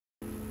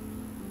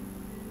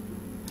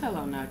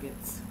Hello,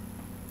 Nuggets.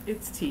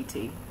 It's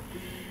TT.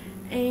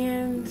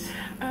 And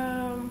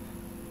I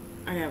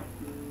have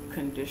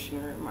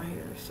conditioner in my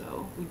hair,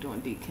 so we're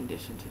doing deep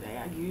condition today.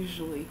 I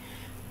usually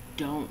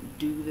don't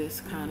do this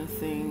kind of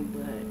thing,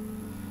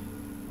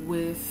 but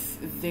with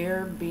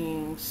there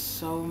being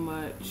so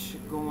much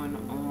going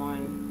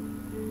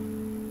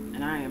on,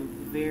 and I am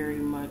very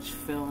much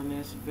feeling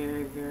this,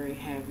 very, very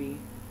heavy.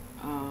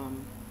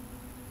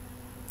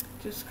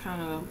 Just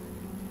kind of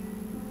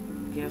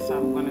guess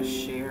I'm going to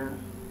share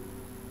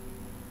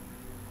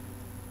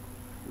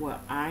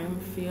what I'm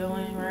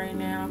feeling right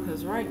now,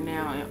 because right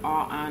now, in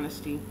all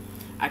honesty,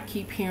 I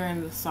keep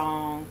hearing the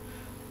song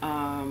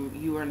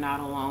You Are Not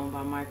Alone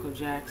by Michael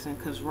Jackson,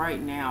 because right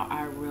now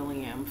I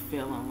really am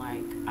feeling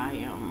like I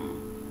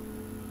am,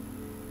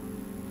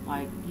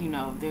 like,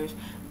 there's,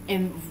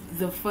 and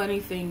the funny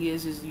thing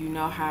is you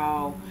know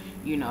how,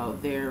 you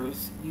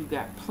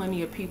got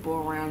plenty of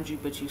people around you,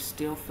 but you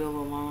still feel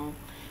alone.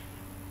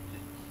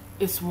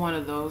 It's one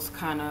of those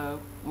kind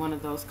of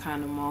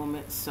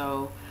moments.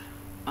 So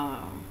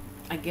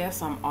I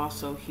guess I'm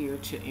also here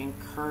to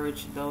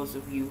encourage those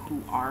of you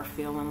who are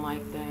feeling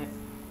like that.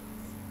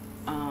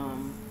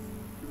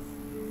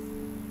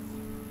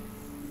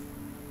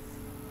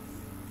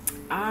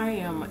 I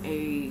am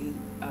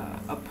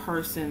a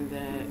person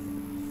that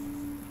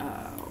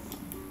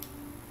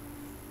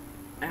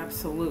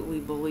absolutely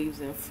believes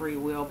in free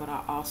will, but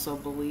I also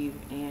believe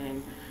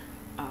in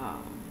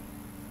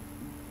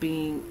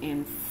being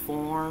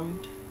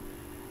informed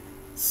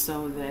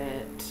so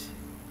that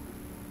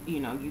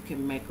you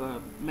can make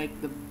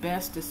the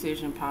best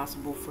decision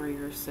possible for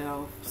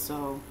yourself.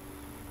 So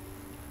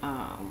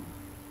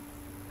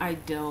I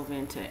delve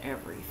into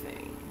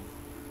everything.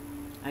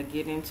 I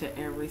get into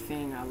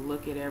everything. I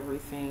look at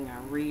everything. I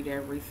read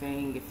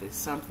everything. If it's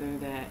something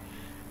that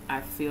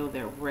I feel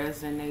that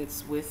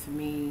resonates with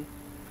me,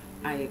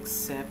 I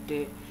accept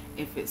it.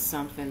 If it's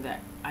something that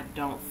I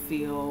don't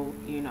feel,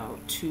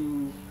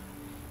 too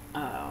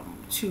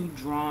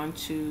drawn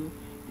to,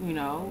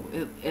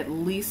 at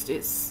least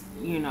it's,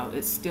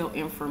 it's still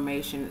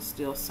information. It's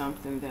still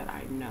something that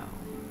I know.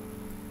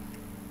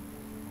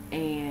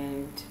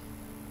 And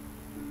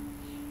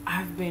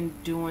I've been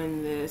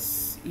doing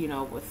this,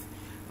 with,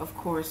 of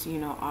course,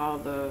 all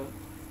the,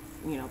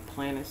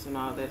 planets and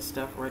all that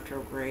stuff,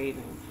 retrograde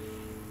and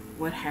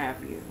what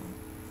have you.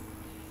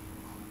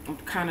 I'm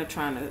kind of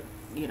trying to,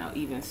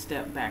 even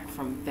step back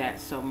from that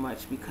so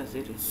much, because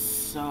it is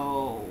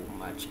so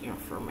much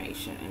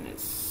information and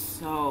it's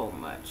so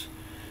much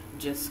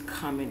just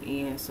coming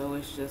in. So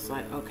it's just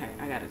like, okay,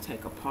 I got to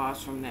take a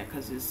pause from that,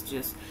 because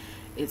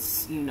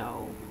it's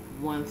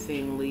one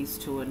thing leads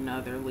to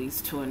another.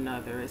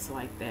 It's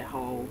like that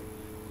whole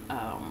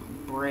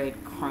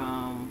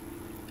breadcrumb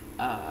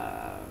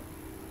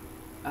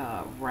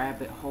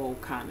rabbit hole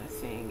kind of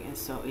thing. And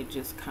so it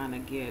just kind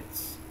of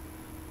gets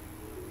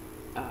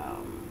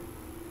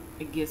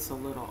it gets a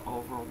little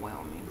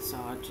overwhelming. So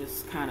I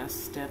just kind of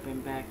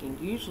stepping back, and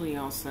usually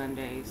on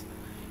Sundays,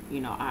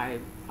 I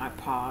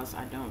pause.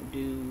 I don't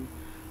do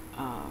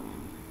I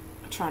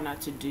try not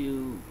to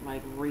do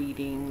like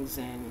readings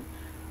and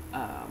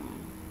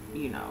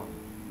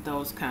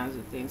those kinds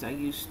of things. I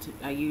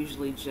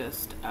usually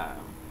just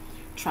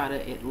try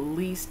to, at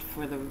least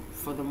for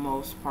the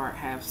most part,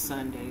 have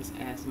Sundays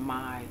as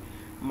my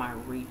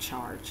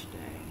recharge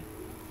day.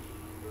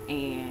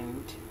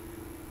 And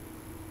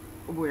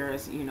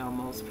whereas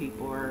most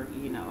people are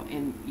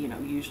and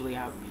usually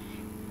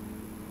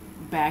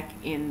back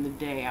in the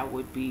day I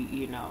would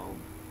be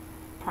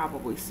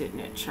probably sitting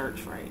at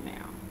church right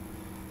now,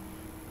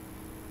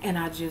 and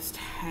I just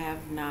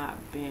have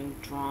not been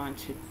drawn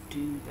to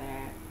do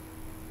that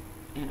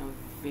in a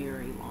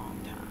very long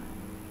time.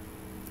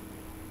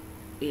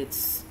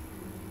 It's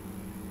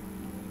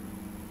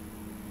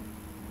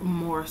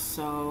more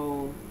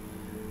so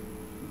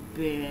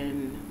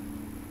been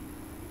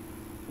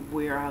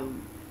where I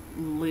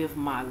live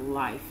my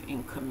life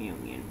in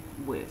communion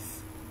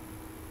with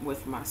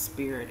my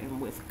spirit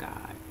and with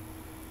God.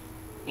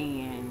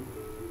 And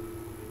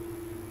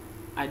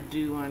I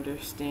do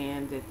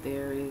understand that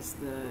there is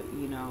the,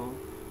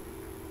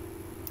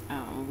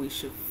 we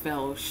should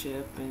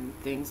fellowship and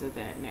things of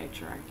that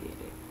nature. I get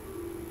it.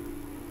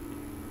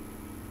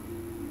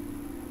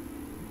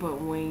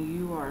 But when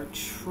you are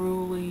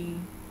truly,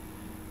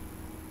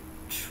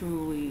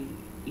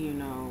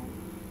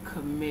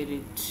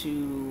 committed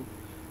to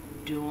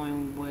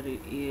doing what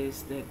it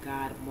is that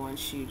God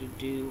wants you to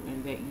do,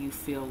 and that you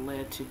feel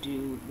led to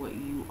do what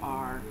you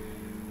are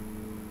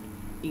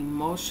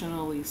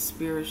emotionally,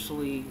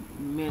 spiritually,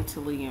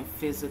 mentally, and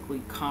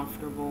physically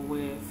comfortable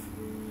with,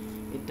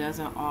 it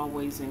doesn't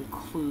always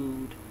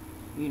include,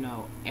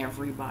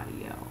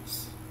 everybody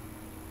else.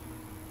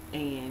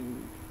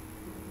 And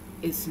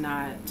it's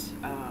not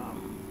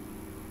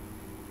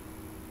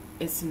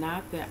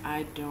that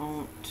I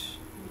don't,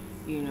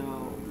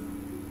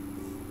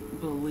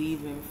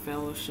 believe in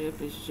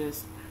fellowship. It's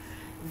just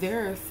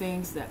there are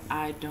things that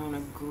I don't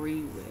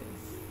agree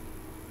with.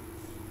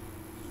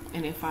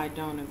 And if I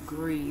don't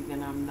agree,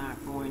 then I'm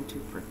not going to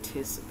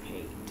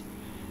participate.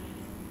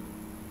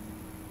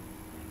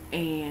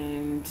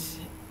 And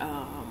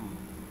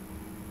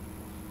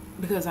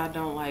because I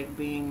don't like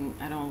being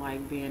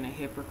a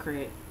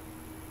hypocrite.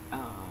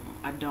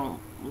 I don't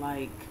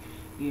like,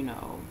 you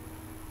know,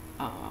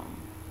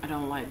 I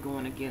don't like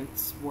going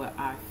against what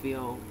I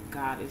feel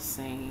God is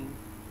saying.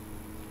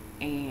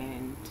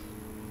 And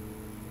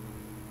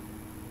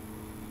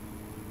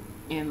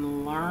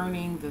in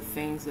learning the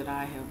things that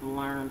I have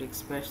learned,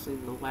 especially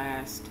the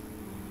last,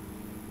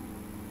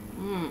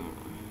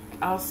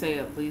 I'll say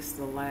at least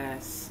the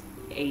last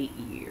 8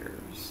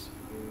 years,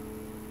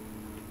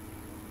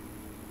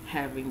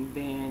 having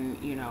been,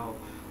 you know,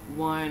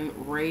 one,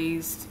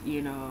 raised,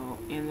 you know,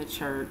 in the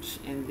church,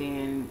 and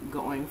then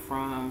going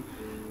from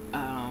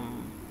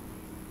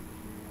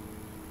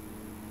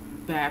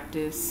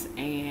Baptist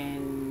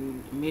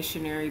and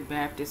missionary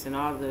Baptist and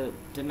all the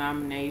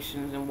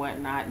denominations and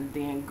whatnot, and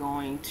then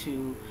going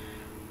to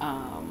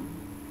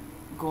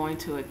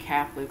a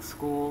Catholic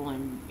school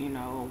and, you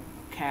know,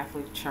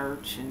 Catholic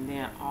church, and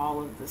then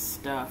all of the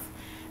stuff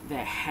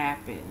that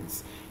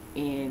happens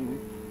in,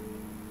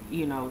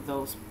 you know,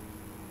 those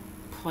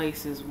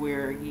places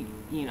where you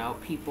know,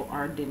 people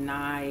are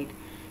denied,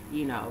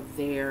 you know,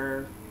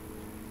 their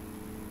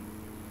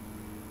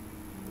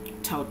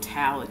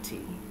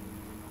totality.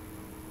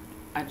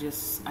 I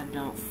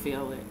don't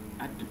feel it.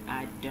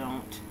 I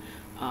don't.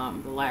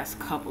 The last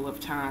couple of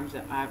times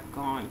that I've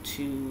gone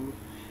to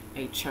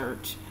a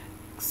church,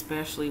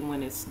 especially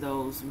when it's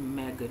those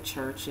mega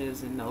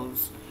churches and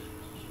those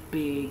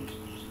big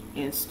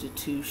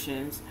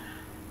institutions,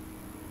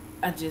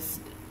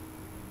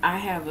 I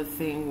have a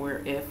thing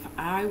where if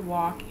I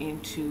walk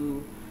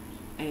into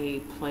a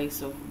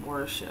place of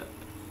worship,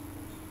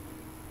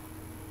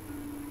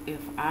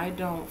 if I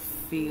don't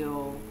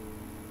feel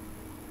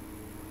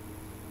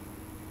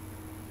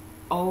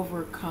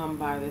overcome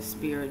by the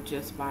Spirit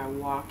just by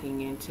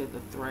walking into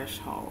the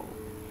threshold,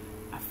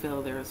 I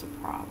feel there's a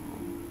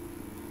problem.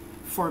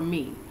 For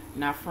me,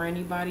 not for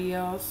anybody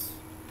else.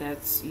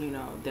 That's, you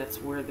know,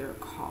 that's where they're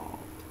called.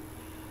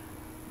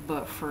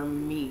 But for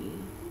me,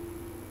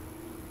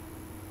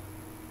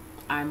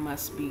 I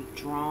must be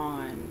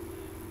drawn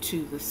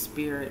to the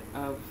spirit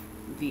of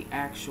the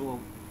actual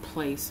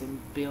place and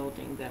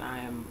building that I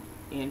am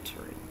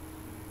entering.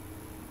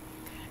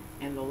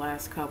 And the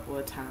last couple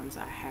of times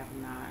I have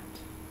not.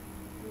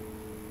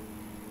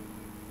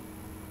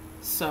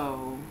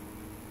 So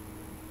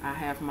I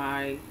have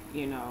my,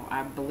 you know,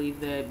 I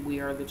believe that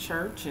we are the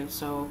church, and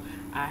so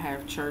I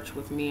have church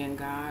with me and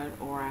God,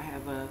 or I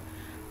have a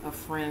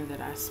friend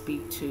that I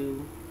speak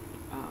to,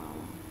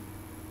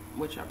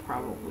 which I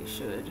probably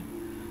should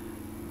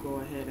go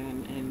ahead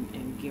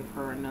and give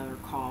her another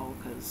call,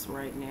 because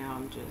right now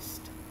I'm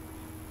just,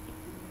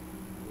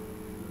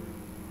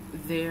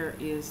 there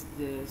is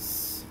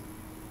this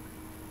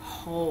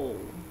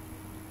hole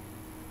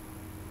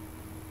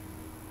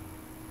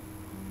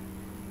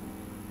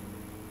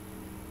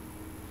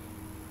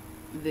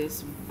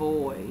this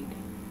void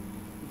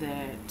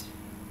that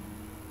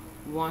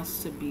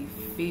wants to be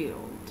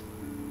filled,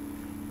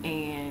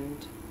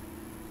 and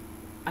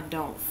I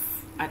don't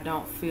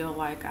feel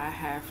like I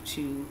have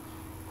to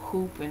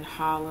hoop and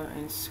holler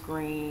and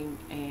scream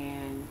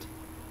and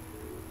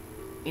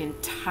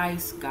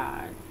entice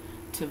God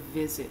to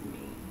visit me.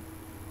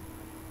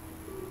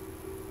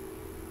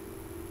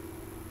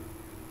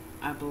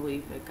 I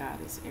believe that God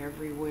is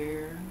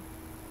everywhere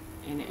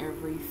and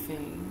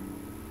everything.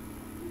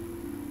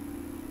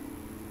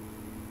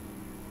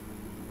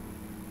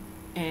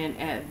 And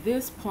at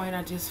this point,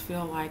 I just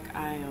feel like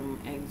I am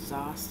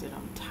exhausted.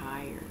 I'm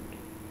tired.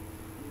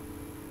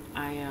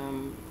 I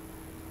am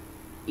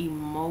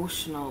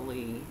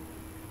emotionally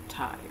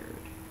tired.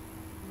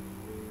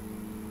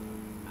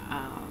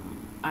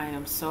 I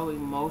am so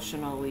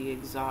emotionally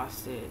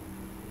exhausted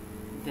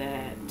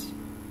that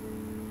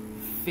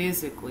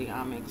physically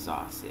I'm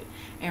exhausted.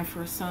 And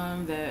for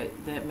some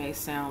that may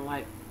sound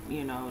like,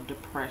 you know,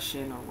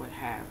 depression or what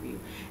have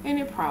you. And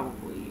it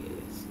probably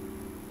is.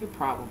 It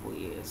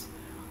probably is.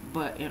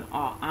 But in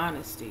all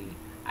honesty,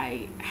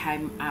 I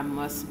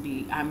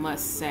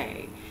must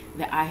say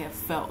that I have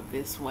felt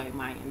this way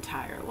my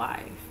entire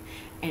life.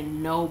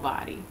 And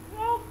nobody,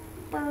 well,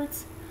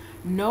 birds,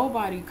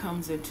 nobody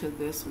comes into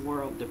this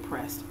world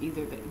depressed.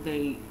 Either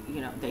they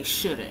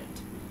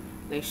shouldn't.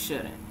 They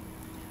shouldn't.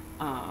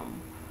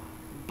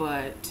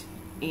 But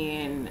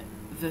in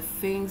the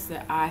things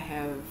that I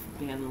have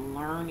been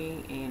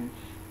learning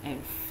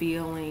and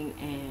feeling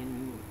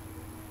and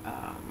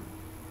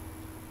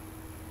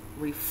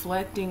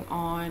reflecting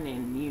on,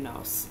 and, you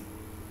know,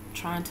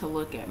 trying to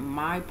look at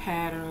my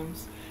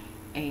patterns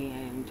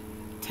and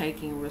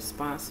taking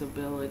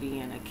responsibility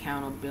and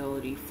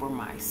accountability for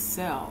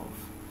myself,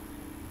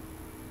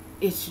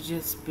 it's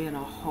just been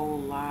a whole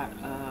lot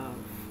of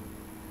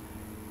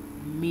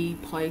me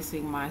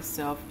placing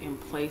myself in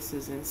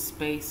places and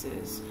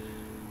spaces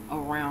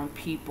around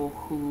people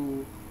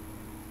who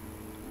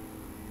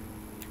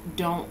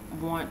don't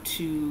want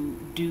to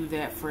do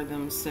that for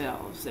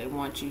themselves. They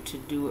want you to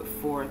do it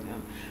for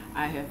them.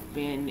 I have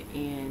been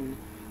in,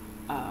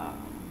 I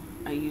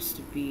used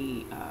to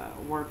be,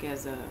 work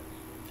as a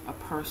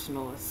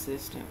personal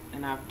assistant,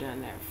 and I've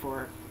done that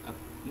for,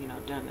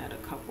 done that a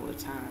couple of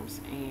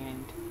times.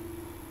 And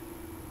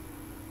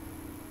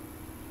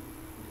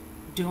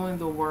doing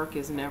the work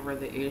is never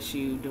the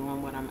issue.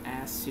 Doing what I'm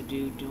asked to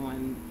do,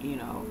 doing,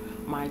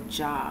 my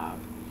job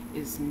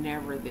is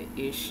never the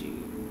issue.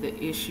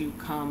 The issue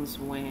comes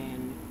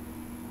when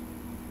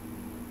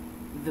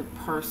the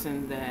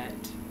person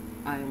that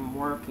I'm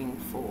working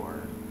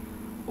for,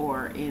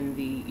 or in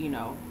the,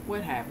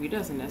 what have you,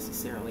 doesn't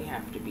necessarily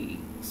have to be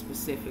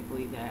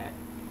specifically that,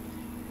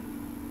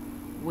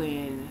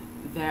 when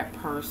that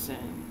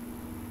person,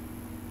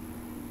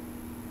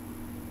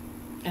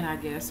 and I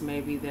guess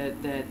maybe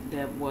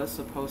that was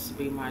supposed to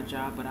be my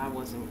job, but I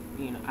wasn't,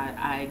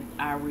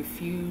 I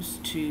refuse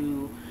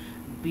to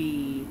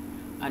be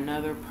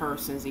another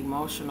person's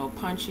emotional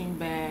punching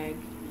bag.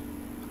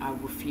 I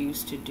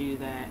refuse to do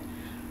that.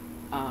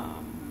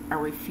 I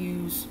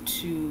refuse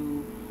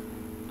to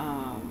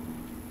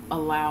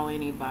allow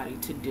anybody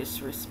to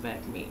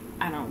disrespect me.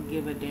 I don't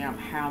give a damn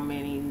how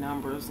many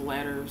numbers,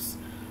 letters,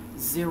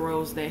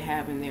 zeros they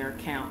have in their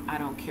account. I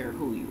don't care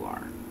who you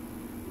are.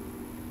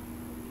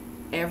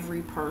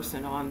 Every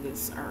person on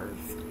this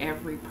earth,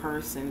 every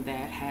person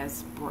that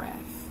has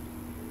breath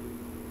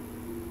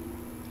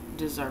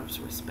deserves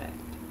respect.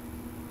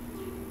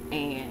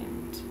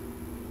 And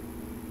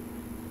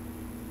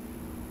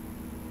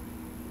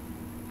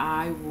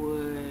I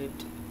would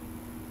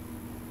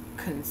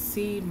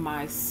concede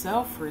my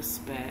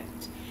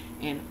self-respect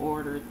in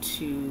order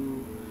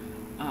to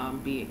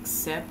be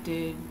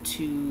accepted,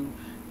 to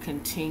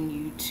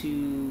continue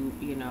to,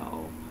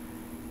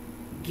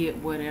 get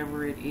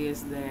whatever it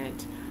is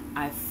that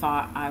I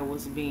thought I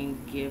was being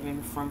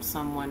given from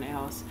someone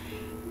else.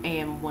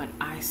 And when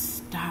I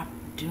stopped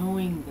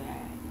doing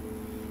that,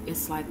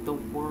 it's like the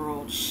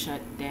world shut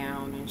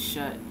down and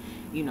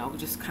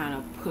just kind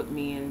of put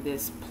me in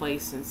this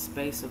place and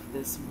space of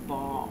this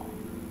ball.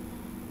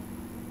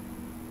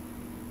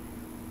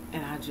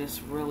 And I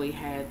just really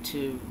had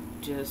to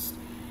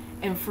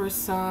and for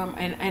some,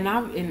 and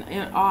I've, in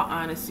all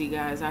honesty,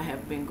 guys, I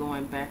have been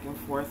going back and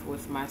forth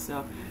with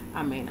myself.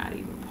 I may not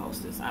even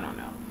post this, I don't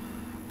know.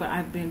 But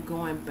I've been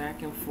going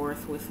back and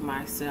forth with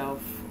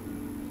myself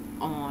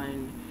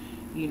on,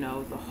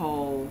 the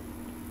whole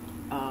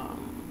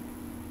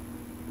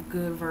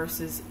good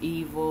versus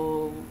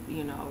evil,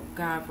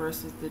 God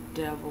versus the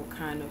devil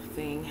kind of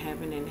thing,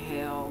 heaven and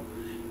hell,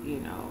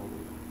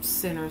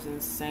 sinners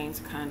and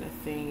saints kind of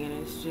thing.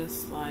 And it's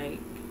just like,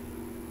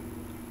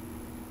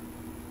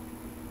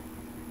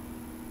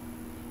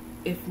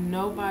 if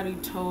nobody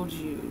told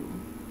you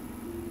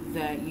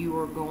that you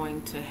were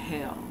going to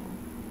hell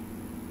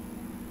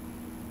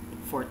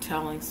for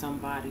telling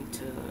somebody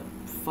to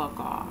fuck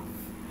off,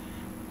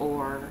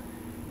 or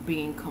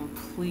being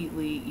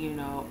completely,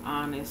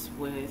 honest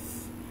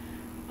with,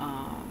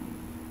 I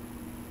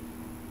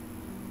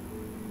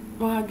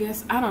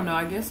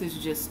guess it's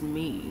just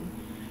me,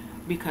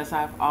 because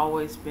I've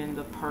always been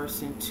the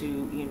person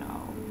to,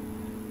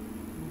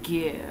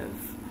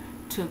 give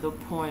to the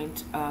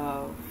point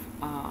of,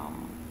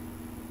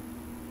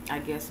 I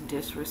guess,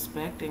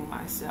 disrespecting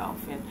myself.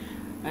 And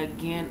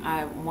again,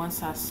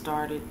 once I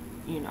started,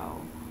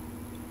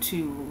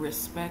 to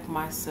respect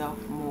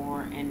myself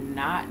more and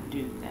not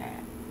do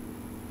that,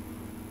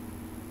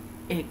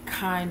 it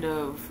kind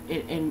of,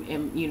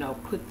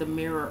 put the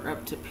mirror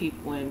up to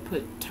people and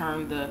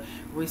turn the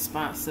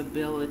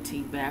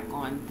responsibility back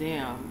on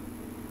them,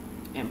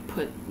 and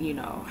put,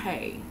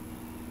 hey,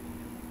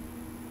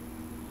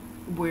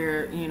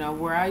 where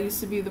I used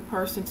to be the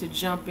person to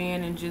jump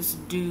in and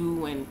just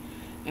do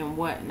and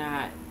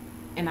whatnot,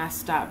 and I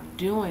stopped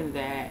doing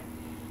that,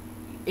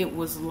 it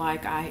was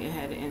like I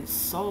had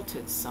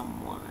insulted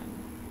someone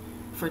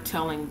for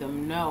telling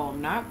them, no,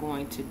 I'm not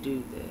going to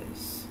do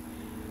this.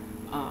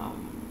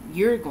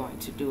 You're going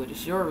to do it.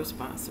 It's your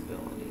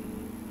responsibility.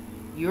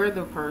 You're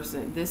the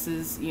person. This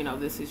is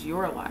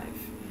your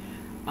life.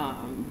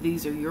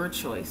 These are your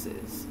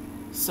choices.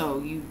 So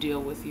you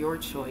deal with your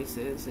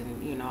choices,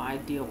 and, I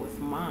deal with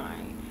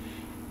mine.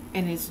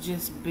 And it's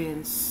just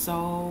been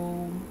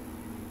so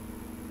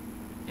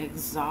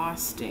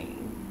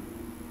exhausting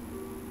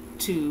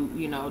to,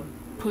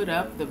 put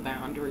up the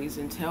boundaries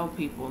and tell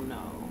people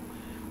no,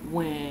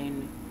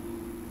 when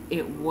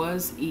it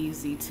was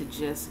easy to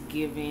just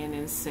give in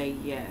and say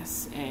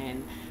yes,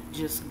 and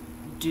just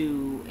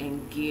do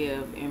and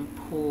give and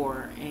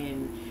pour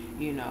and,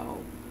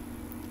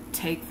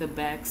 take the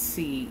back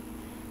seat.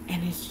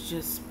 And it's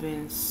just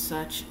been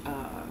such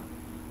a,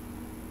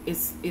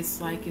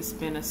 it's like it's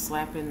been a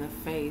slap in the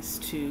face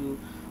to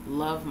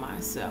love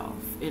myself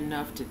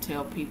enough to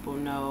tell people,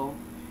 no,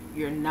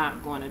 you're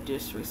not going to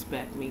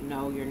disrespect me.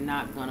 No, you're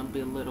not going to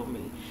belittle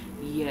me.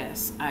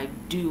 Yes, I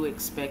do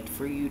expect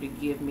for you to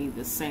give me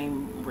the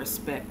same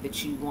respect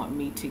that you want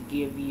me to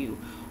give you,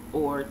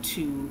 or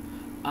to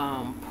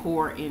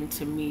pour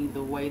into me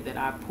the way that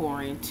I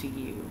pour into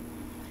you.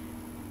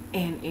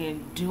 And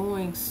in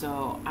doing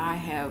so, I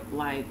have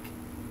like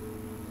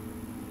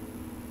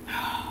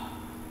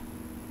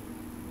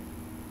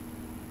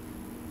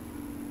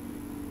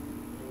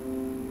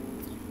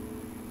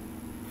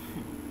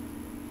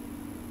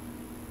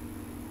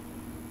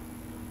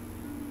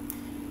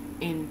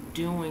in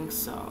doing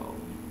so,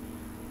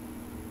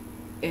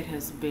 it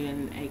has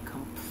been a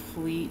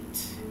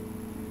complete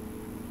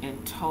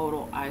and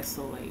total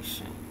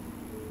isolation,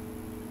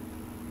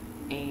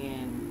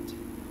 and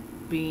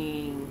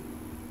being,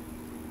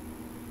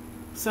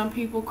 some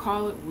people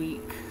call it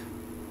weak,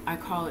 I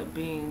call it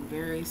being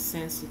very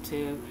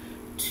sensitive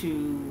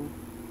to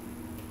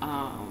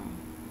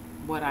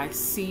what I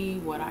see,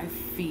 what I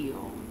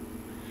feel,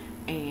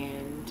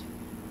 and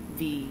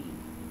the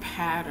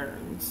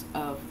patterns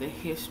of the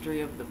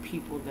history of the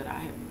people that I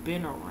have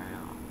been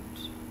around.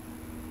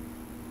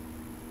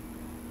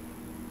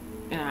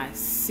 And I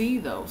see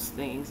those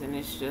things, and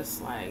it's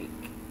just like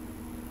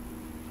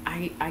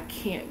I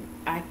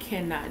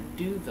cannot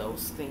do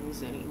those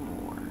things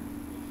anymore,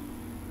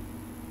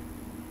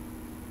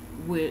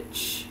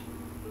 which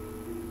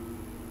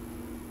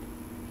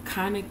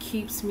kind of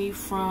keeps me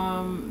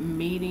from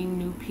meeting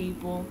new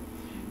people,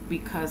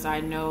 because I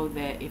know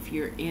that if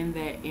you're in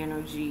that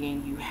energy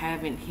and you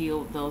haven't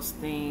healed those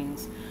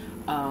things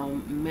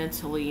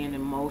mentally and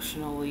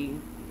emotionally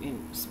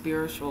and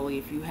spiritually,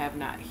 if you have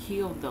not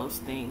healed those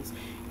things,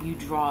 you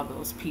draw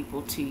those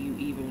people to you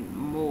even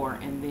more,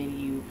 and then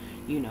you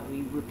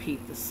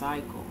repeat the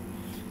cycle.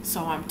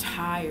 So I'm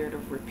tired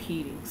of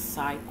repeating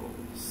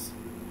cycles.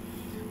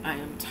 I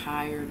am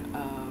tired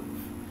of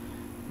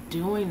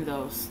doing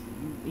those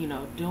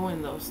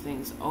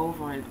things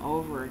over and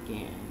over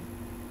again,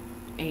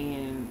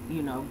 and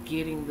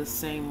getting the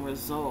same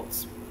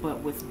results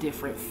but with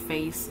different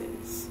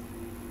faces.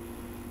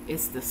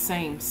 It's the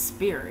same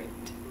spirit,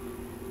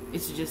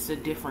 it's just a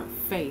different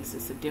face,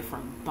 it's a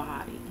different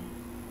body.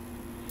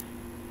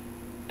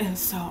 And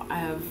so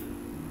I've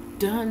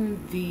done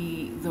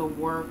the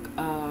work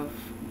of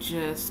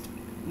just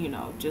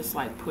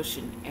like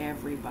pushing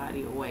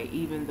everybody away,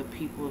 even the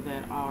people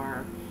that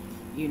are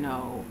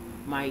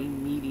my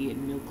immediate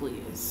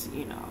nucleus,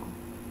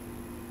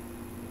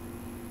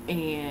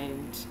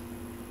 and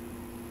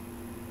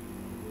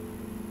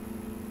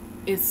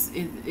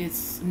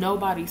it's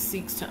nobody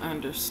seeks to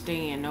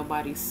understand,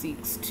 nobody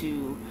seeks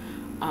to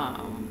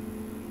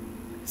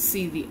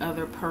see the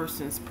other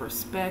person's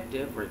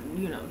perspective, or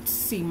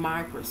see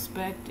my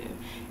perspective.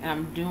 And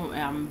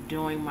I'm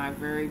doing my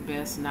very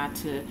best not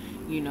to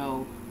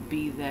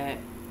be that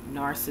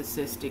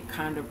narcissistic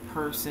kind of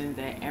person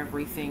that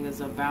everything is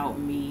about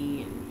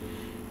me,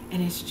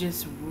 and it's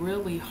just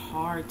really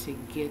hard to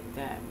get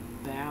that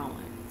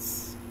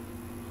balance.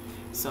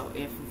 So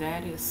if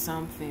that is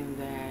something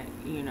that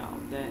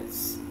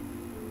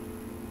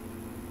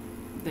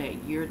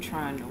that you're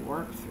trying to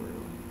work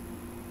through,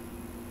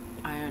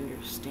 I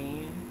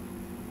understand.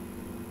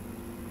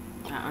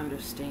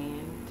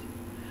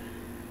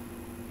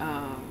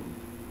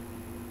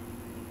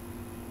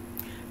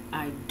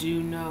 I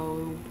do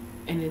know,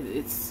 and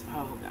it's,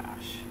 oh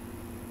gosh.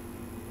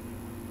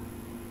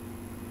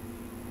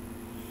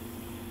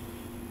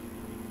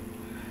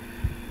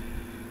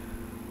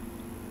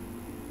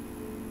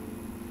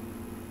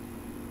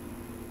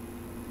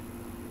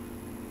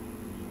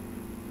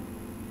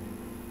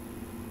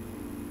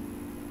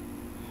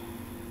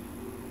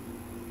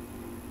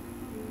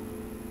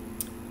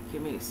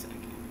 Give me a second,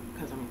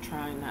 because I'm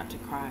trying not to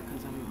cry,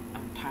 because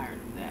I'm tired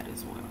of that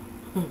as well.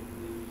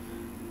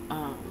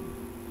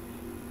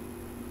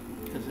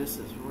 Because this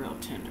is a real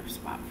tender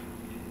spot for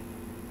me.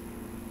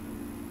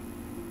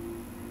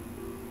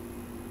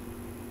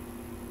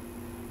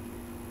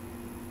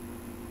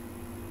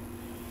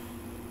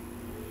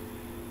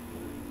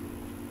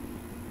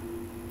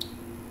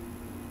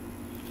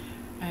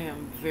 I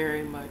am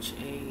very much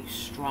a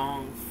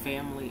strong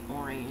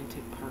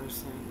family-oriented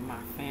person.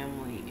 My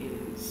family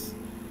is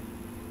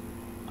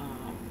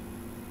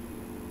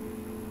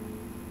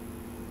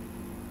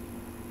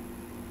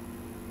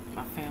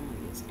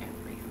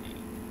everything.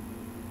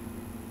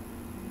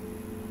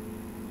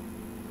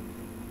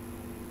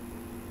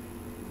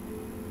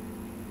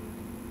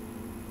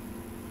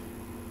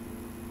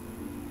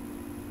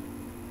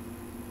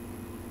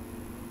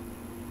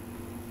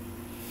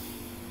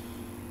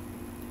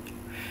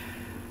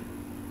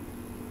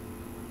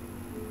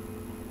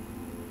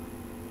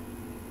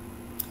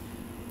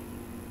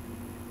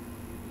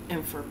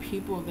 And for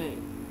people that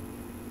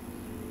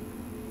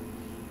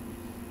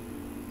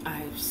I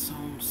have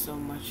sown so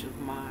much of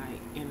my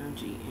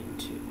energy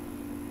into,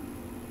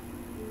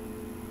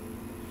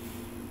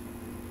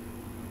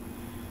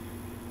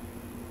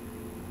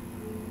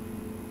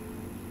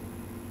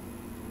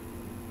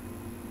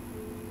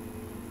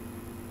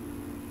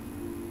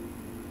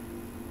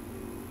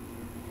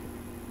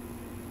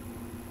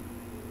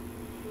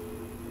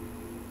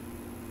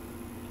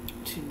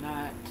 to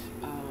not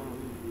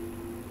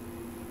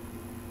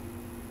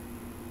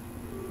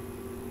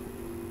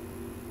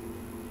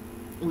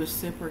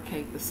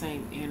reciprocate the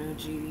same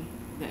energy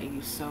that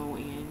you sow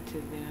into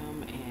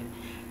them, and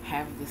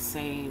have the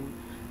same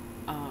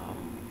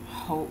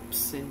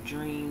hopes and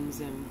dreams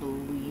and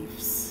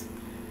beliefs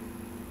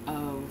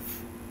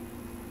of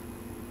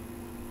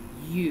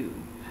you.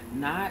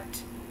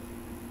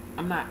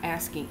 I'm not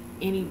asking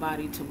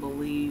anybody to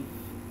believe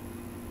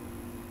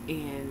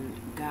in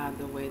God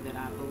the way that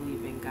I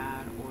believe in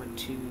God, or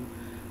to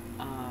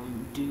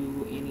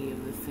do any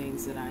of the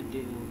things that I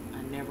do.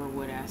 I never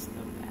would ask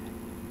them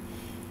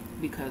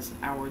that, because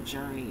our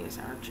journey is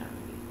our journey.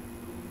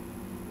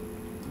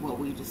 What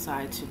we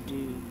decide to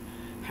do,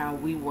 how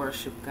we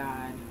worship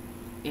God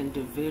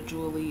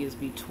individually, is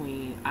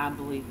between, I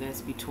believe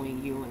that's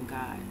between you and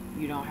God.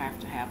 You don't have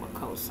to have a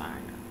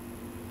co-signer.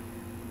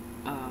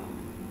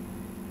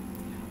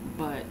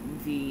 But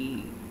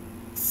the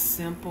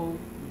simple,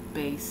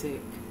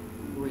 basic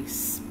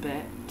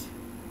respect,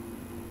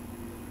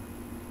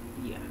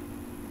 yeah,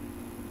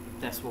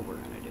 that's what we're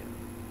going to do.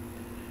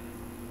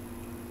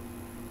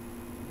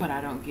 But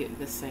I don't get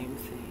the same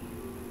thing.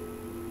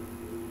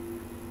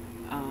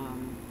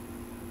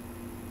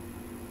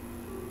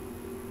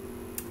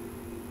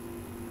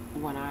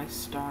 When I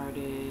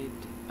started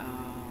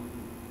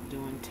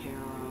doing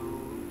tarot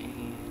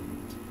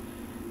and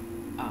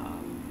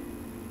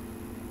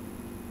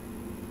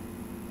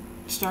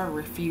started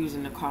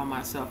refusing to call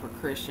myself a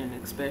Christian,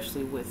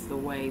 especially with the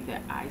way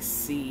that I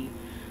see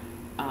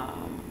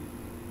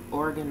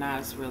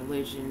organized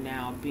religion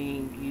now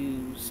being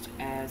used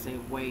as a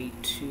way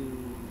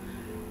to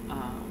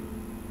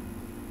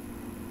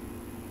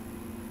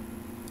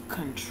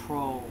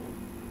control.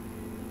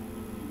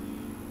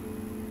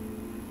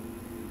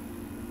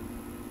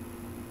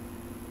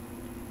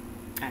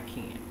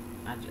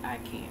 I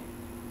can't.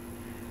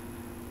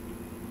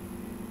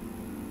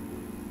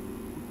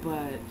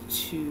 But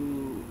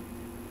to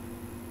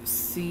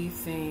see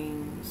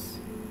things,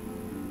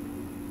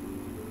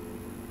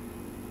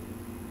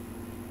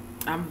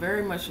 I'm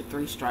very much a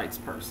 3 strikes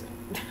person.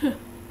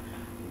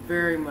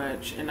 Very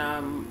much. And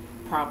I'm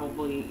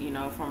probably,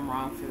 if I'm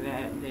wrong for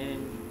that,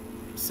 then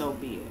so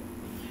be it.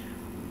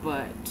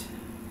 But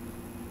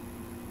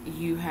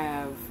you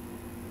have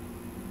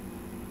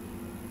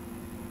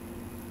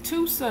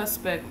 2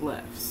 suspect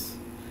lefts,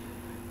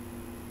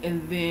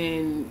 and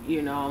then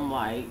I'm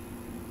like,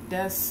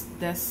 those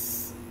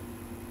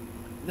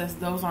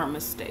aren't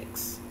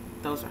mistakes,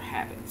 those are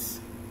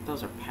habits,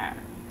 those are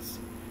patterns.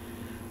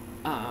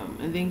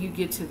 And then you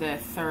get to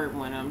that 3rd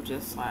one, I'm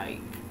just like,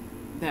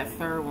 that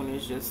 3rd one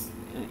is just,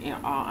 in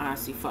all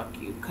honesty,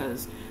 fuck you,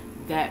 because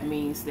that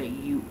means that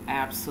you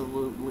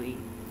absolutely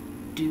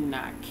do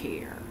not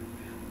care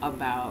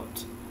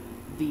about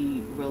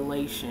the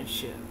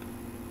relationship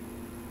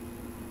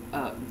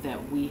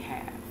that we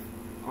have,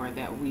 or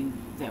that we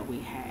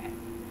had.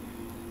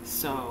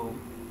 So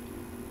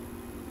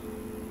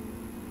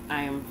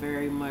I am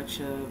very much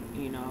a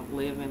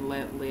live and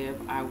let live.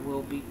 I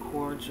will be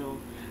cordial.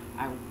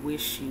 I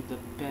wish you the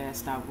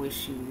best. I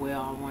wish you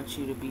well. I want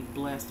you to be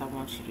blessed. I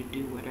want you to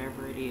do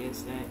whatever it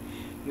is that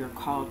you're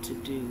called to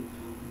do.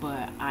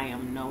 But I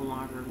am no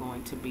longer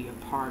going to be a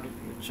part of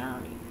your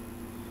journey.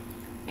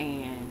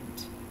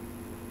 And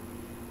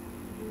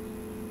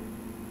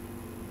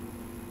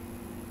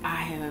I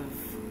have,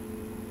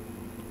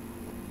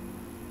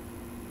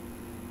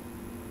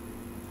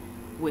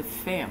 with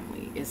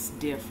family, it's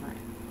different,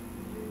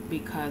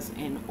 because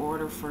in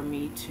order for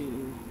me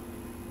to,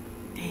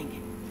 dang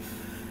it,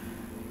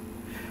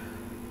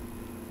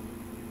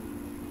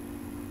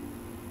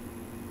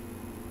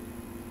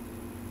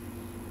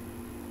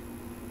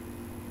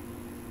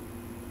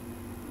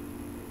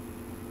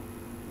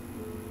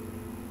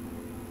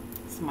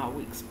 it's my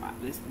weak spot.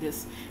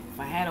 This, if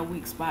I had a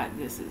weak spot,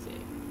 this is it.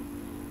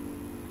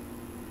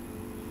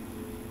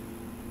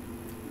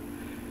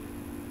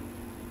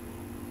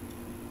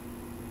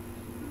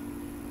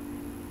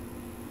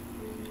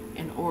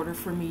 In order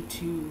for me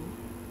to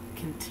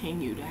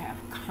continue to have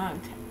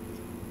contact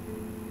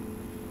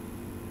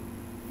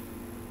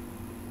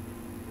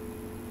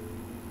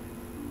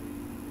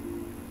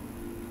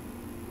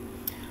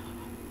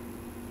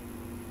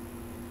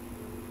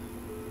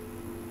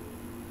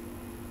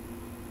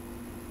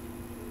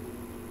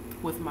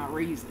with my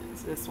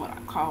reasons, that's what I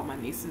call my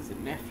nieces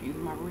and nephews,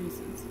 my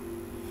reasons.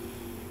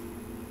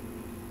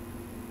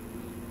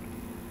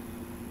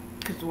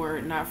 Because were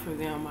it not for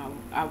them,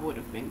 I would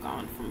have been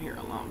gone from here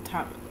a long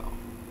time ago.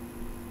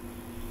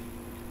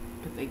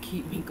 But they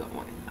keep me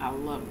going. I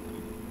love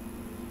them.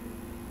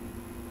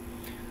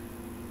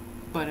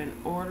 But in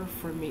order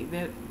for me,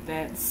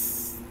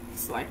 that's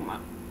it's like my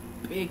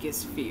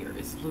biggest fear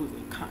is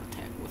losing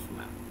contact with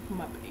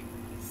my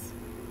babies.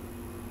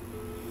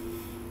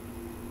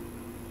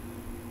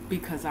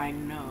 Because I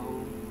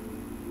know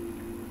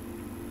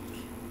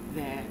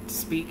that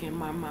speaking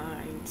my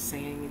mind,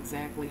 saying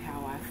exactly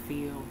how I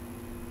feel,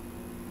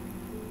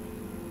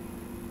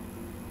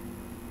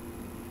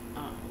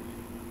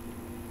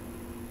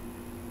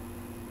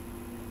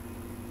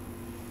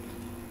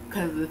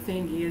 because the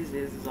thing is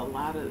a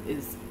lot of,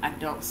 I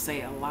don't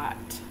say a lot.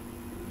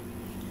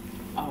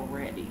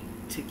 already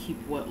to keep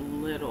what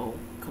little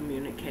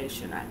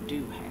communication I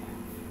do have.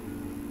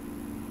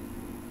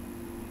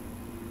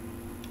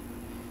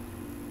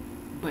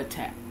 But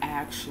to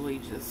actually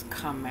just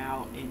come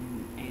out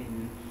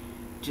and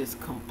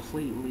just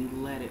completely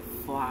let it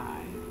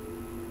fly.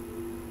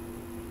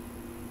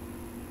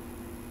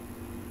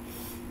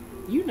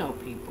 You know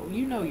people.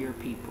 You know your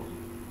people.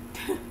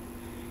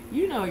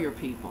 You know your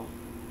people.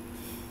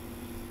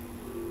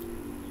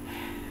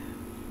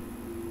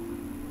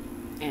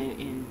 And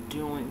in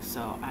doing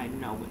so, I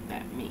know what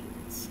that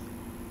means.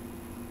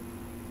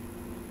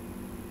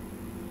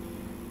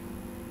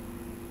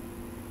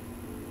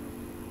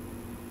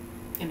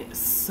 And it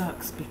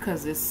sucks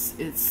because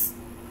it's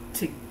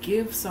to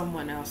give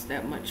someone else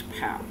that much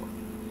power.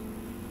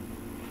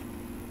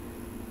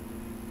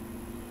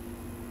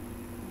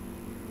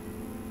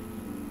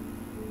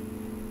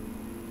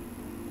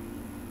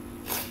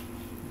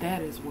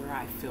 That is where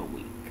I feel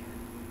weak.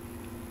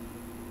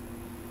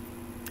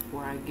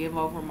 Where I give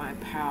over my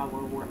power,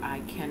 where I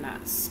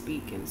cannot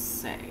speak and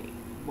say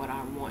what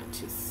I want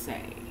to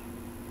say.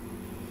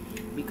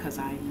 Because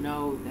I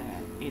know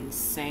that in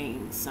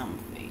saying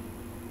something,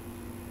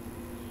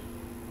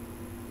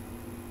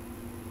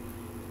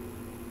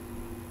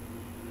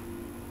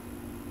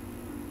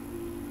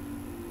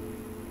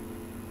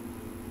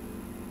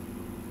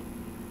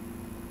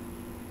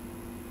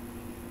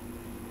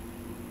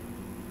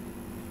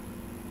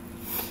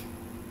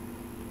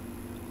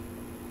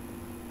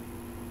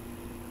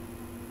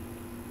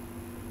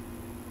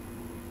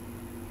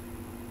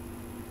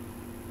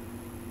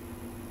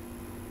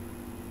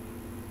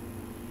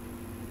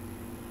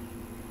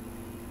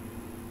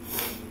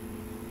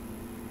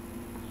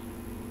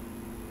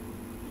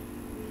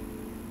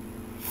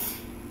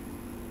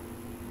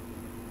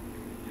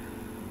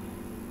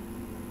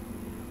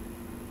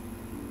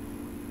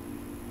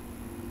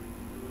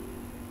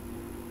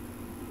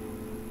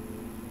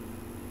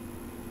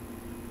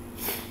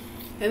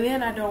 and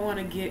then I don't want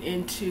to get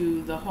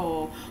into the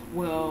whole,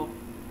 well,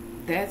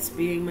 that's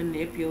being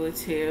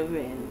manipulative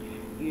and,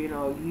 you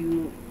know,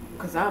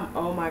 because I'm,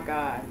 oh my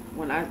God,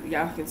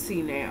 y'all can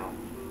see now,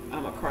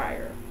 I'm a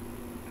crier.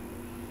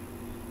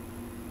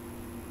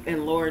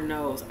 And Lord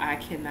knows I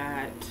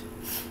cannot,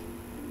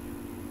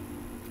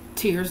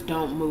 tears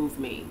don't move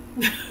me.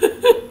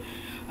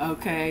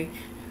 Okay?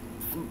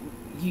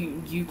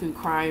 You can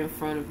cry in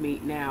front of me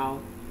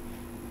now.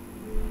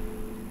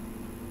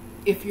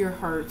 If you're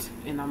hurt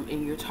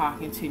and you're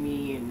talking to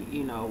me and,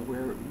 you know,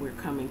 we're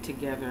coming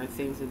together and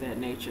things of that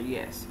nature,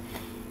 yes.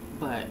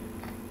 But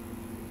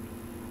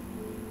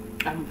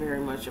I'm very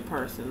much a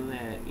person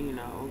that, you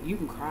know, you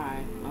can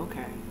cry,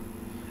 okay.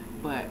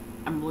 But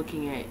I'm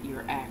looking at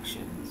your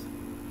actions.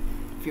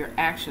 If your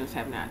actions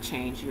have not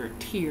changed, your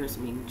tears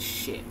mean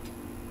shit.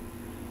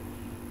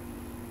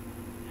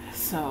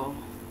 So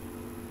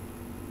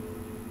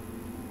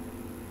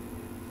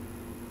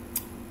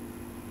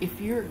if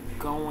you're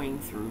going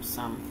through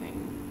something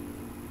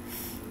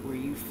where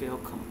you feel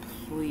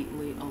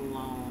completely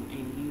alone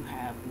and you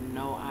have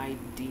no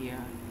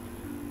idea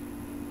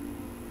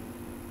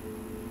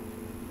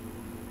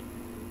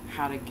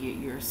how to get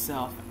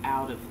yourself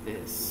out of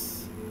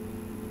this,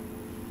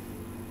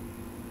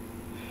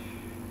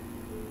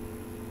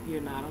 you're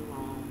not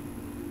alone.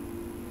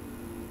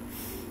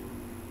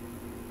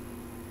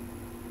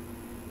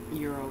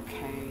 You're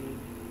okay.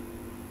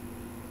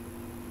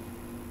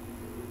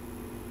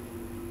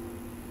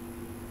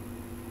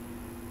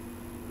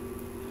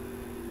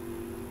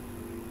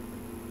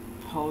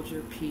 Hold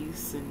your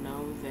peace and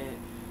know that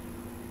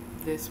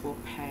this will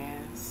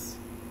pass.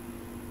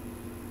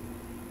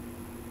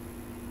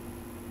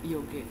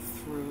 You'll get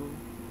through.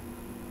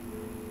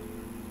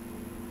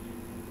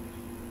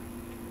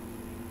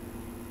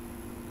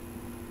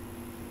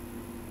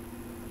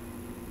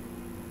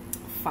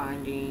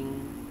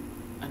 Finding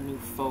a new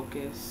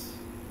focus.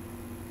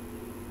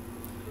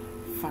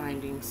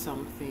 Finding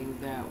something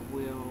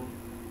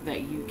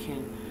that you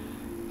can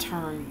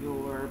turn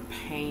your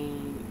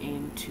pain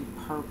into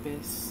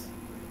purpose.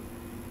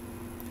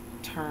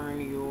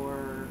 Turn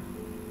your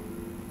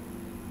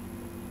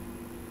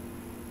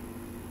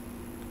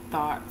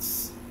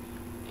thoughts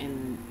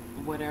and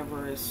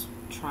whatever is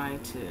trying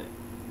to,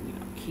 you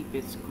know, keep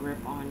its grip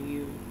on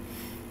you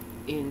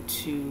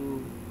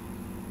into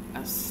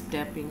a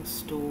stepping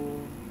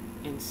stool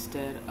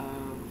instead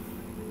of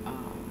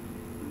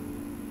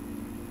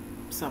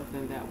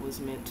something that was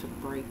meant to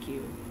break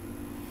you.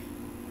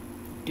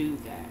 Do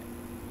that.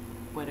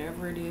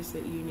 Whatever it is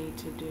that you need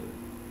to do.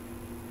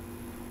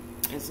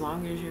 As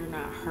long as you're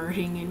not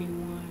hurting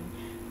anyone,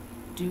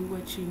 do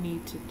what you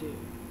need to do.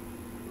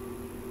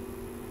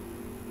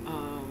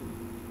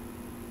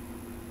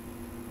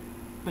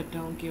 But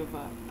don't give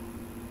up.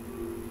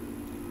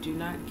 Do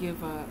not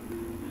give up.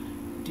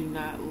 Do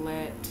not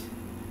let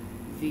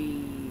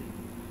the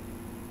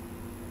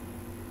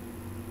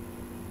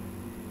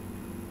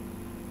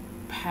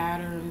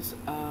patterns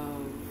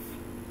of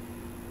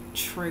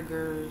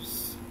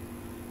triggers,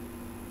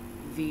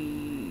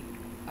 the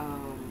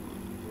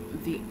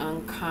the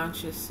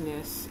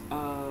unconsciousness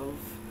of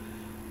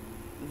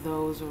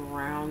those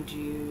around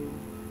you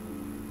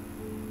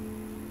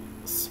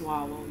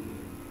swallow you.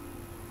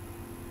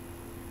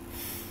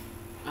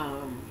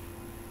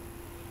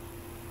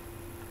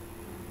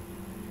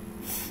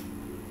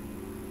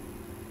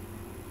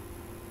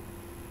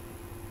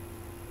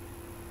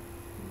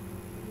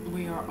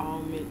 We are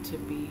all meant to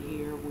be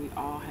here. We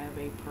all have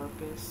a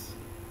purpose.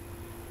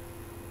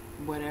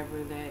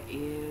 Whatever that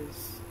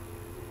is,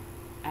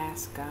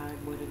 ask God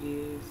what it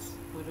is.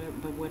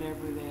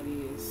 Whatever that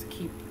is,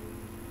 keep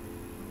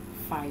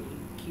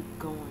fighting, keep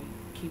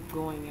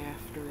going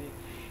after it,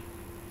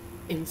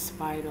 in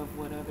spite of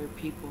what other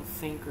people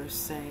think or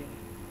say.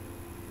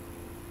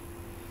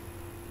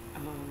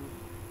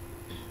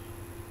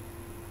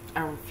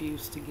 I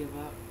refuse to give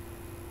up.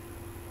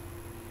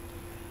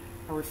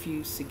 I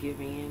refuse to give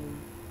in.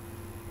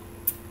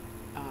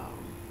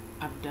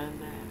 I've done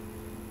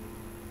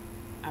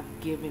that. I've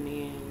given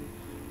in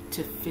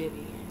to fit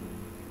in.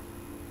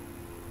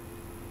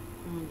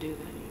 I don't do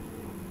that anymore.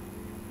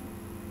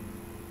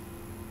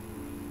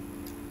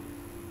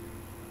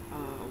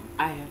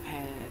 I have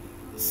had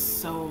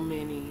so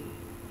many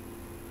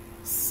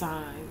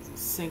signs and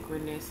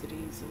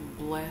synchronicities and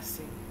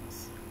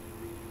blessings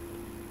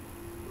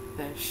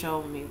that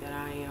show me that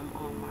I am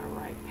on my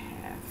right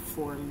path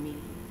for me.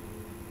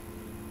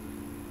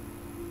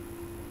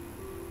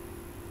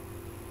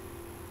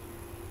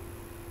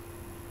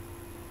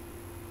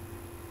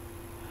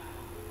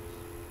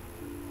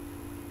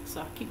 So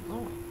I keep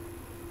going.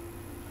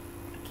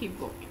 I keep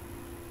going.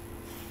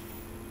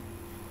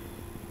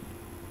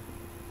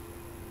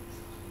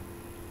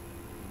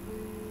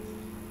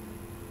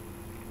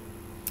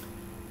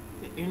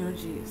 The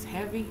energy is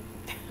heavy.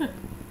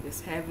 It's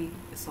heavy.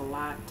 It's a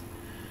lot.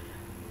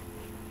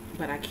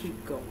 But I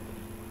keep going.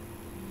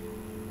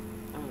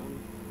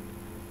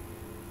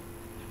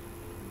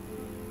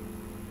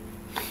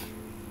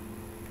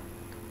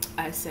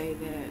 I say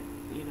that,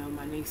 you know,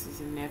 my nieces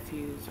and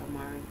nephews are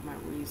my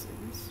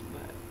reasons,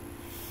 but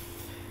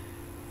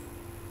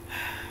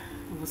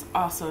it was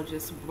also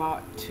just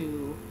brought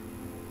to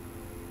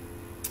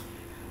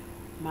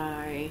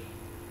my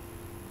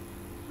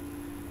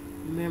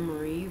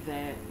memory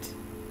that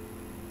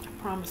I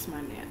promised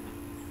my Nana.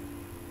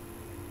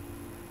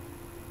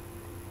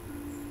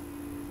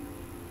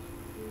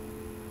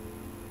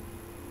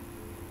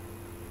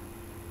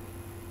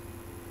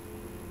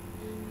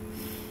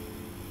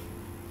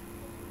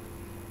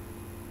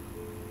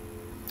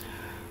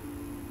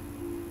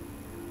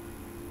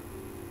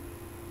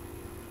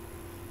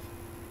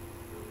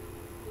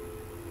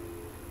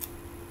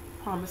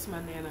 Promised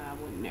my Nana I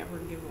would never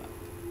give up.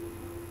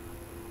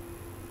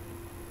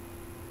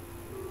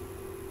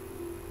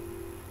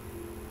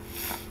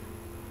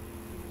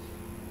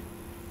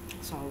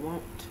 So I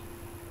won't.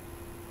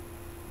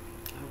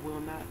 I will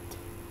not.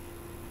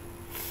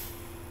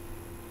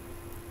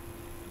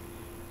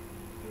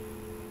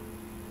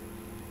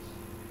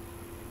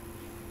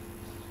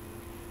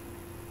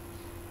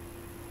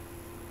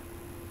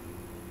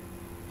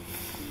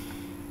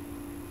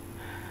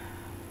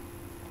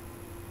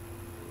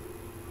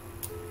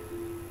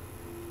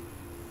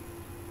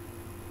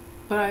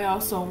 But I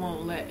also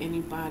won't let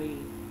anybody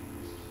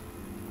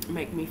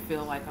make me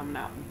feel like I'm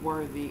not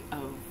worthy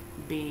of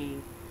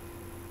being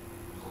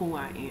who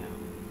I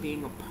am,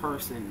 being a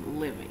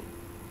person living.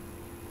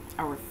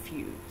 I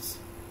refuse.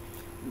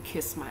 And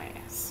kiss my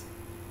ass.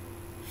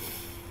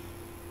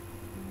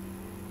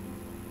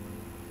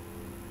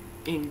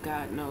 And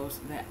God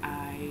knows that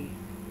I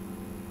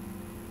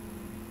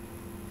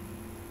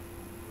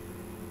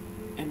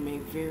am a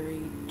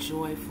very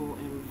joyful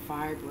and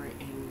vibrant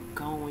and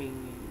going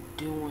and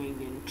doing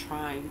and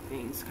trying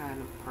things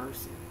kind of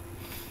person.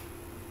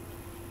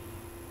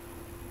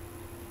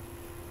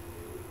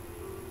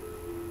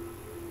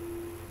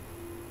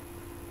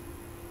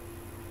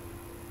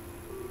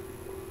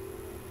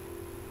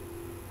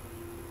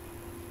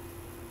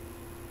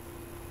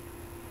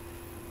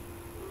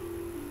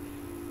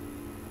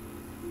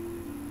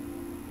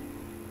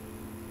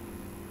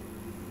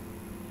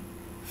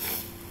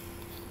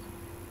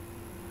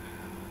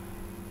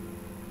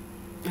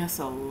 That's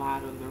a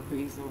lot of the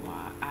reason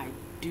why I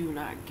do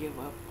not give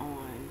up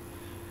on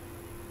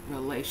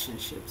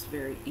relationships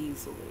very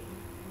easily.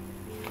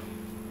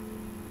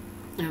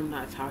 I'm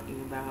not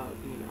talking about,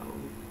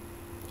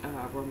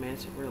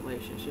 romantic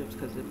relationships,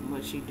 because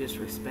once you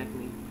disrespect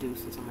me,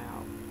 deuces, I'm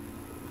out.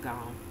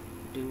 Gone.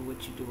 Do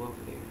what you do over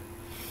there.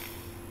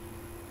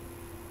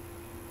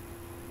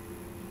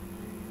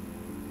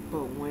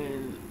 But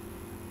when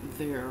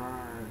there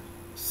are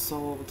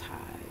soul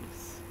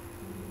ties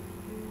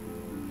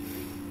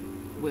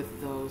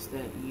with those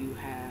that you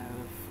have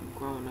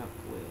grown up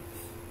with,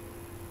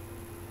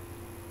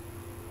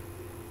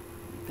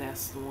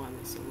 that's the one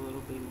that's a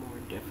little bit more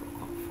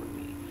difficult for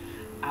me.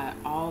 I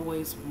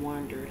always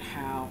wondered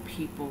how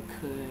people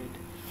could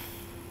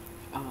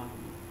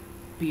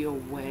be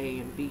away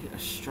and be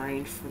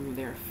estranged from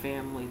their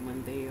family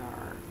when they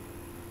are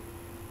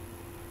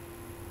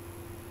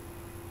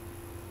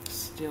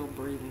still still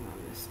breathing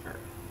on this earth.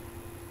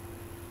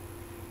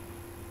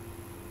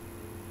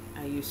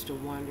 I used to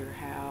wonder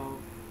how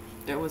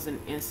there was an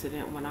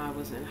incident when I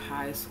was in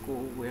high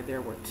school where there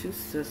were two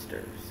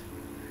sisters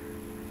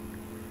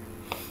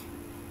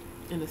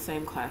in the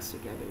same class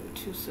together. There were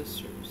two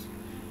sisters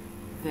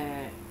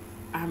that,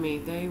 I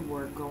mean, they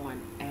were going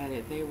at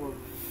it. They were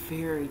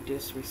very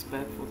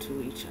disrespectful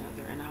to each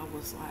other. And I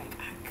was like,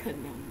 I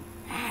couldn't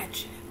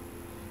imagine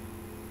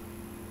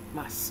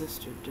my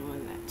sister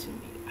doing that to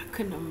me. I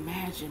couldn't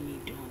imagine me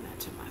doing that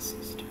to my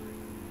sister.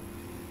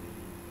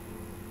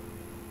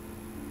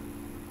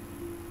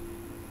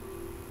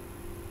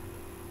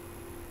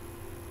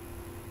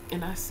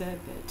 And I said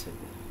that to them.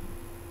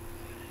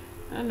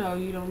 I know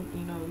you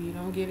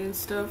don't get in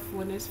stuff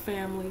when it's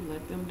family.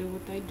 Let them do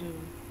what they do.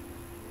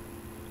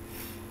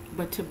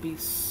 But to be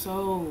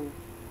so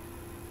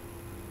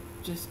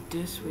just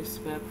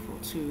disrespectful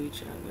to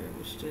each other, it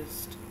was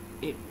just,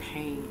 it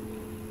pained me.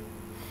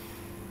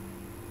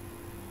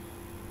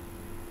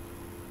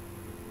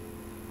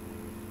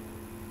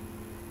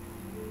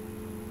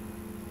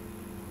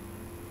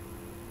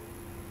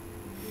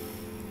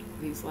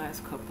 These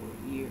last couple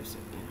of years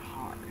have been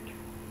hard.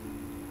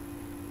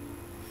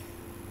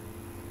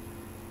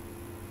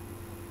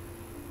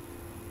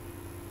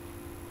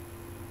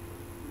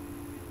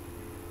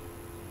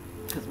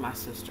 Because my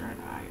sister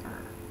and I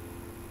are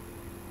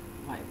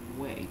like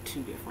way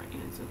two different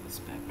ends of the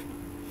spectrum.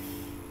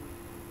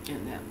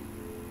 And that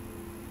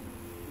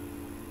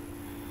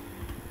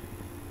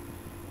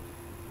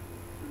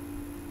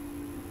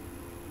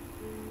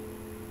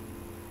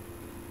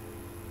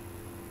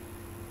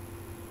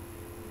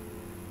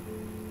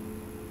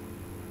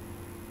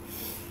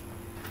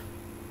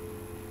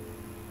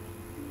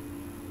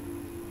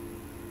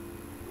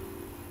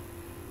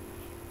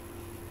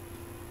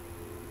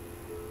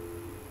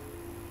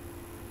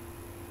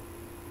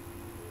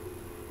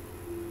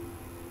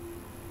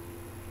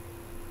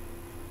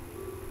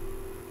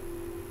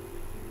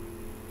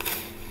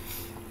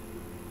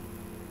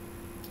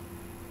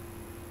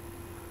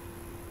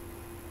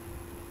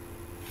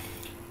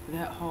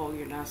whole,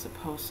 you're not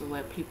supposed to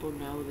let people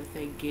know that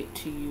they get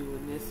to you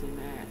and this and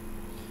that.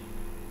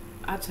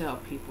 I tell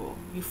people,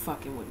 you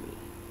fucking with me.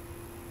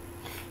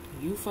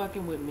 You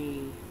fucking with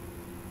me,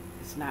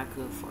 it's not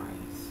good for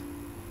us.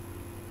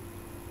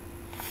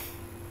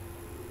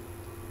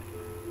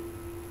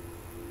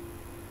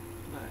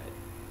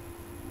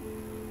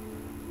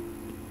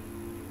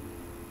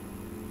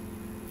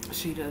 But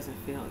she doesn't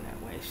feel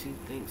that way. She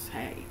thinks,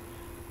 hey,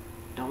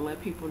 don't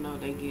let people know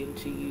they get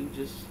into you.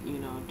 Just,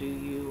 do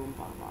you and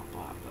blah blah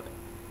blah. But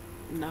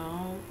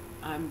no,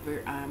 I'm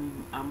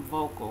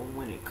vocal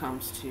when it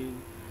comes to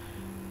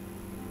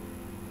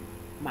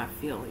my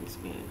feelings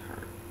being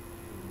hurt.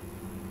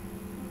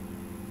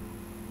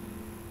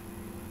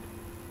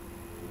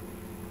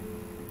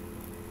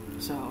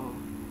 So,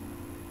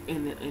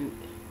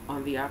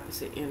 on the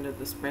opposite end of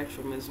the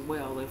spectrum as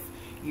well, if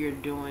you're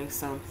doing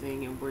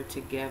something and we're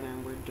together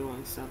and we're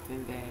doing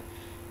something that,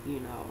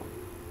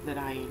 that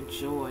I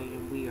enjoy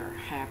and we are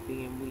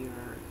happy and we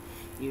are,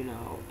 in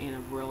a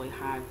really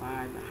high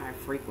vibe and high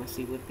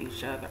frequency with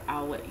each other,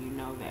 I'll let you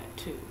know that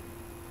too.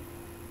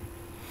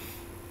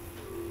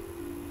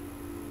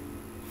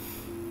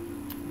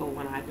 But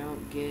when I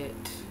don't get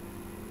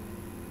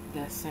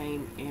that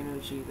same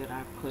energy that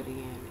I put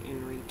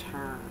in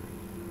return,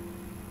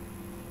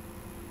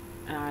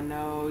 and I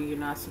know you're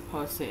not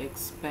supposed to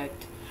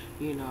expect,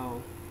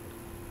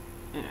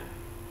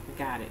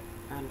 got it,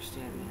 I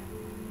understand that.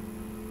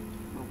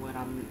 What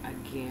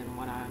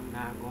I'm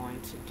not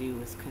going to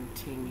do is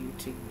continue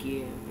to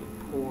give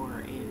and pour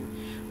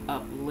and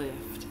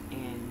uplift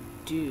and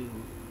do.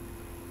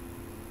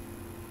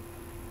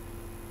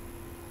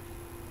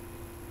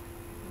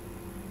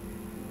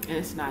 And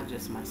it's not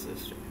just my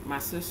sister. My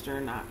sister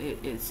and I,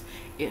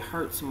 it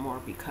hurts more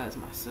because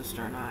my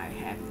sister and I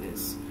have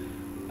this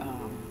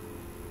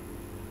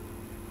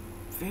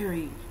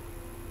very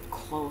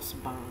close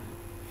bond.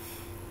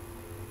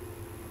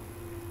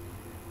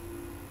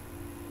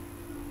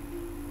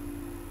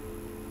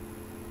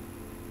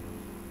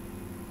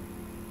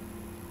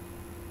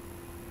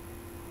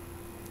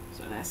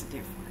 So that's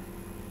different.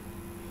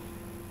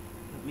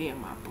 But me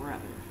and my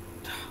brother,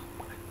 oh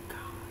my God.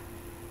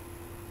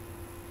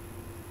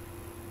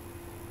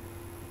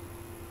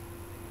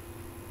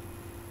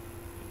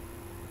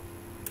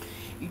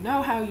 You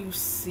know how you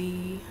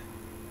see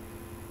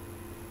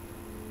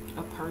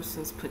a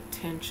person's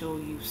potential,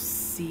 you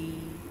see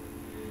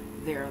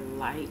their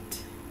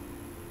light,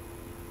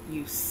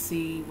 you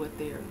see what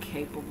they are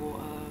capable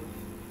of,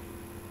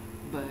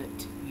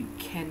 but you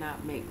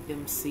cannot make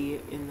them see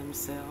it in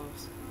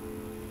themselves?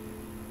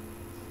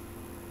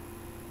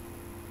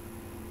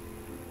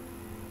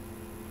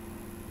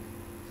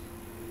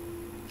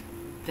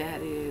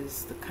 That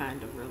is the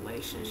kind of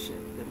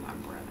relationship that my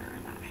brother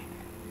and I have.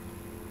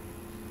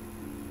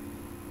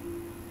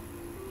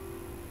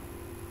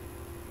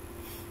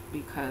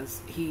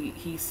 Because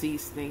he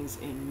sees things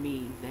in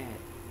me that,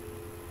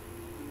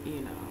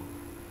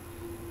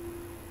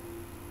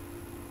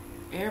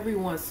 every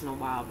once in a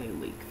while they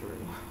leak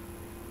through.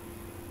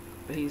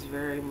 But he's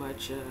very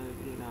much, you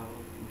know,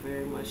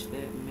 very much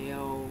that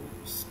male,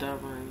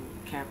 stubborn,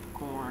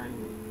 Capricorn,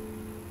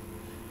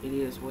 it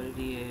is what it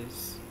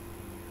is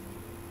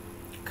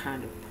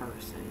kind of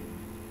person.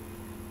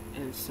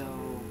 And so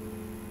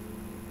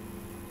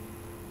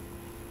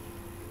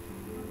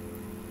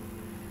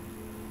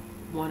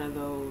one of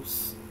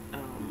those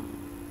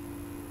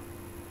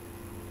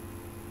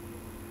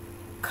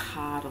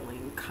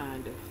coddling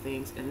kind of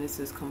things, and this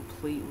is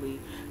completely,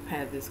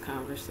 had this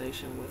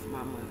conversation with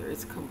my mother,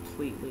 it's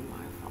completely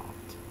my fault.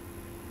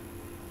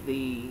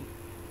 The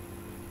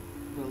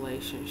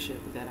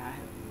relationship that I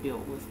have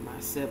built with my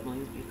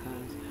siblings,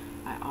 because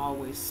I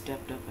always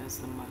stepped up as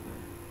the mother.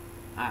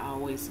 I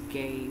always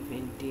gave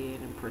and did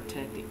and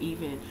protected,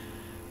 even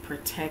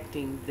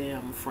protecting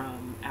them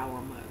from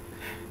our mother.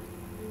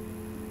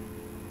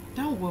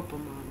 Don't whoop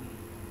them on me.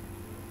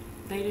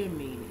 They didn't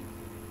mean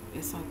it.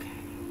 It's okay.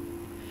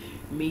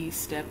 Me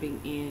stepping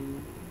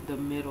in the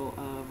middle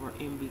of or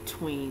in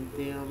between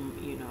them,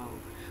 you know,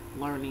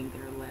 learning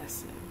their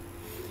lesson.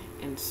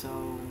 And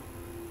so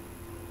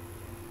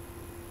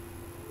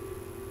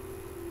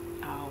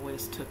I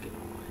always took it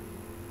on.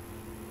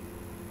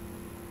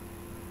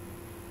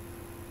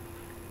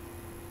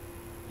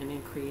 And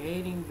in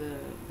creating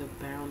the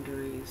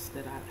boundaries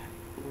that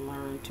I've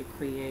learned to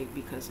create,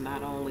 because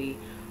not only,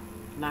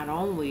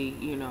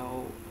 you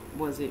know,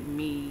 was it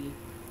me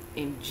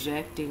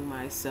injecting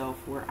myself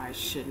where I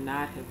should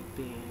not have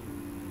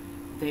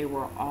been, they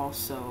were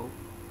also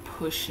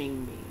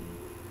pushing me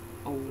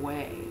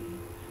away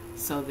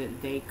so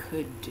that they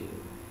could do.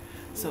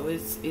 So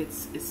it's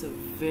a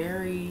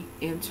very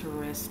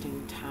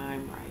interesting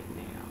time right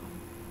now.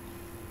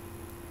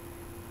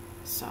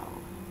 So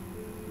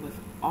with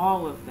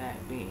all of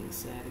that being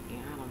said,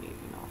 again, I don't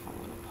even know if I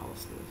want to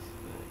post this,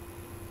 but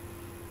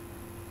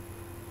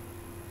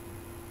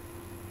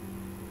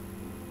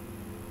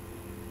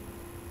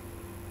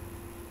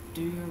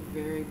do your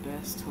very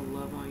best to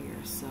love on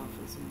yourself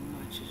as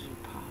much as you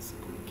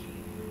possibly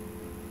can.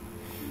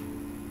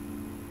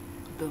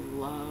 The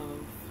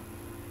love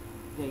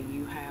that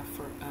you have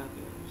for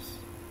others,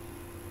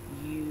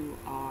 you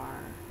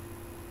are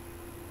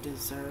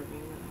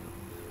deserving of.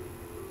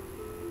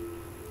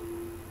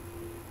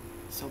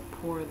 So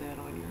pour that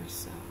on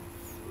yourself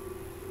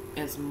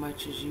as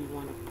much as you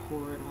want to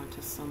pour it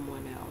onto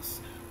someone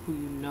else who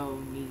you know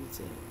needs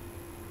it.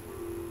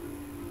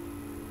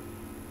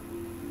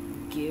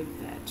 Give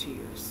that to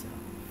yourself.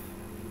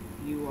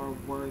 You are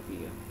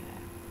worthy of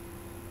that.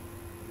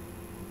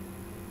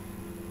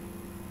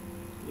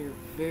 You're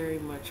very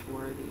much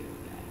worthy of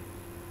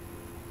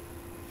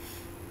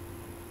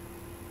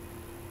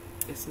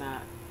that. It's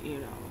not, you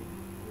know,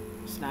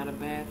 it's not a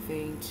bad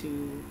thing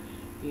to,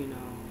 you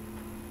know,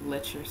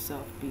 let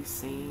yourself be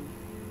seen.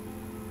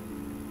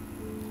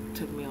 It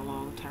took me a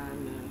long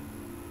time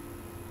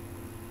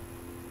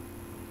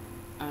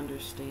to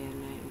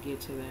understand that and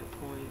get to that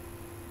point.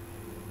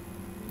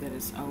 That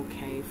it's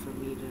okay for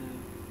me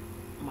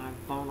to, my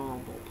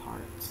vulnerable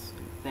parts,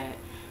 that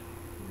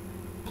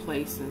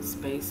place and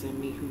space in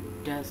me who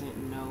doesn't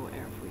know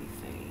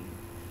everything,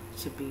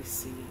 to be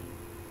seen,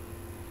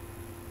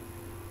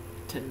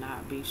 to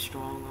not be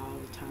strong all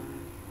the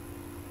time.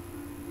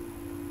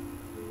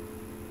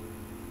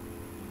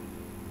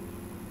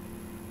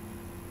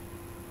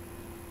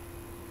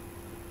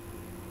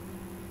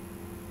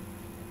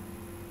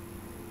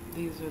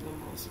 These are the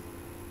most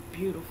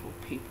beautiful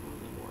people in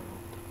the world.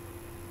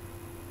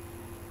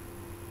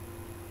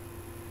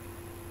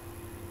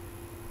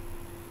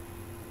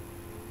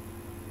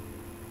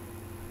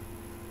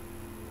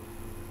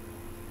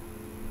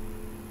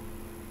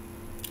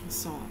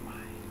 So am I.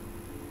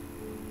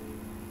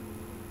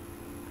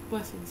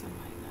 Blessings and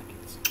light.